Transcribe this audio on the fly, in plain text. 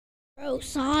Bro,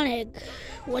 Sonic,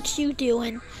 what you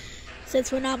doing?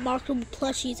 Since we're not marketable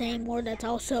plushies anymore, that's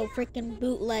also freaking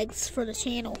bootlegs for the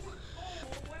channel.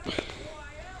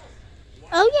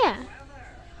 Oh yeah,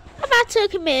 I'm about to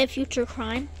commit a future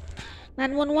crime.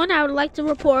 911, I would like to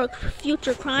report a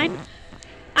future crime.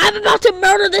 I'm about to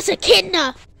murder this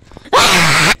echidna!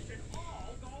 Ah!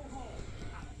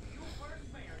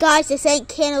 Guys, this ain't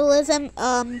cannibalism.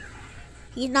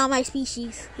 He's not my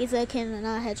species. He's a echidna,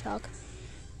 not a hedgehog.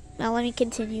 Now let me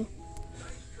continue.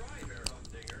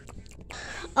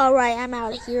 Alright, I'm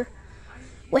out of here.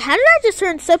 Wait, how did I just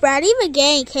turn super? I didn't even get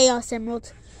any Chaos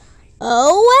Emeralds.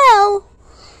 Oh well.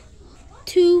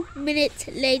 2 minutes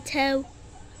later.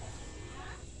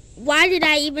 Why did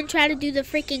I even try to do the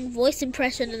freaking voice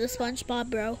impression of the SpongeBob,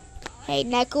 bro? Hey,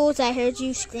 Knuckles, I heard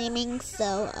you screaming,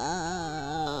 so,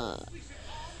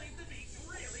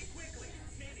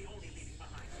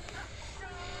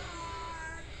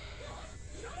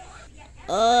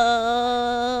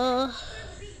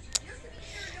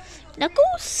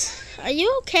 Knuckles? Are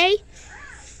you okay?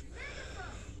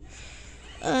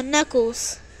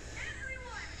 Knuckles.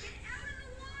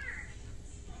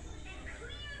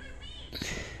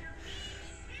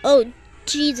 Oh,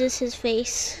 Jesus, his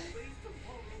face.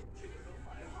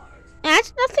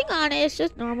 That's nothing on it, it's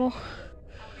just normal.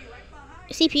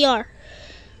 CPR.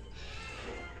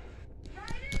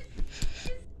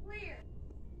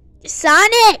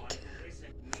 Sonic!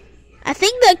 I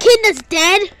think the echidna's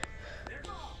dead.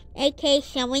 Okay,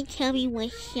 someone tell me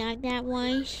what sound that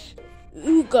was.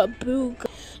 Ooga booga.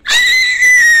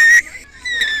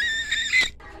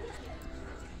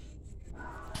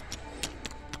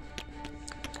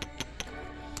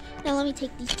 Now let me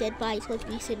take these dead bodies with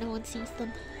me so no one sees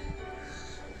them.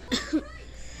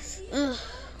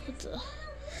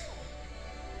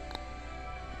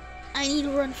 I need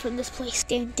to run from this place.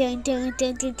 Dun, dun, dun,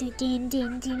 dun, dun, dun, dun,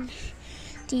 dun, dun,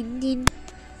 dun, dun.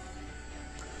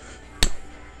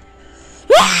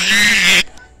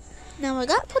 Now I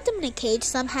gotta put them in a cage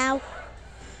somehow.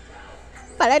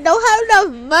 But I don't have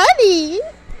enough money.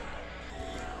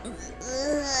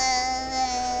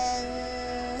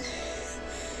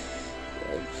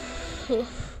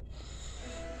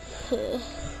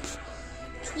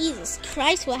 Jesus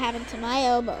Christ, what happened to my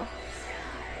elbow?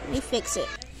 Let me fix it.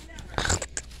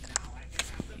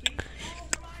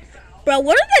 Bro,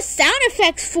 what are the sound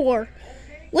effects for?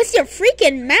 With your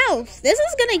freaking mouth. This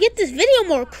is gonna get this video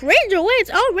more cringe, or it's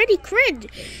already cringe.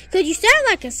 Cause you sound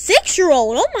like a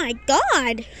 6-year-old. Oh my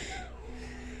god.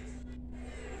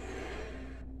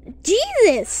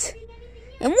 Jesus.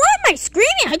 And why am I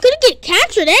screaming? I could get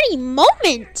captured any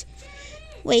moment.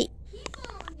 Wait.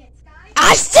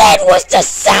 I said what's the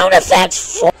sound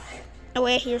effects for? Oh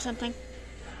wait, I hear something.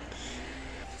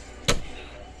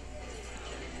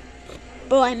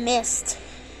 Bro, I missed.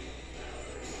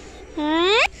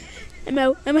 Huh? I'm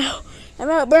out,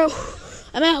 bro.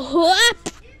 I'm out. Whoop.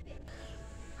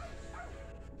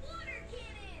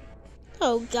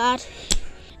 Oh god.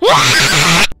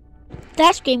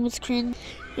 That scream was cringe.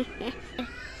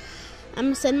 I'm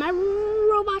gonna send my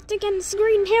robots against the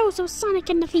Green Hill so Sonic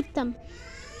can defeat them.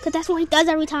 Cause that's what he does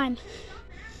every time.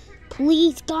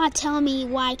 Please, God, tell me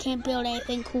why I can't build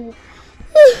anything cool.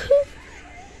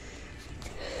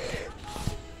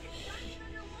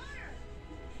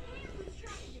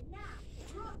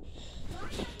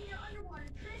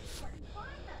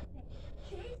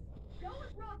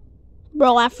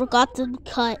 Bro, I forgot to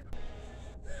cut.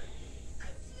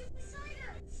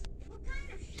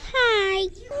 Hi,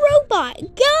 robot,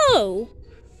 go!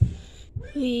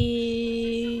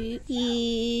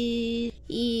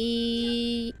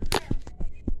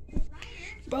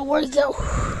 Bro, where'd he go?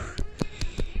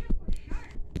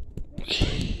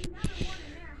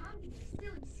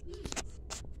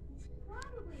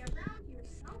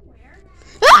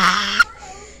 Ah!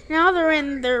 Now they're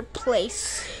in their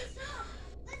place.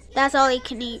 That's all they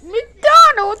can eat.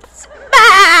 McDonald's!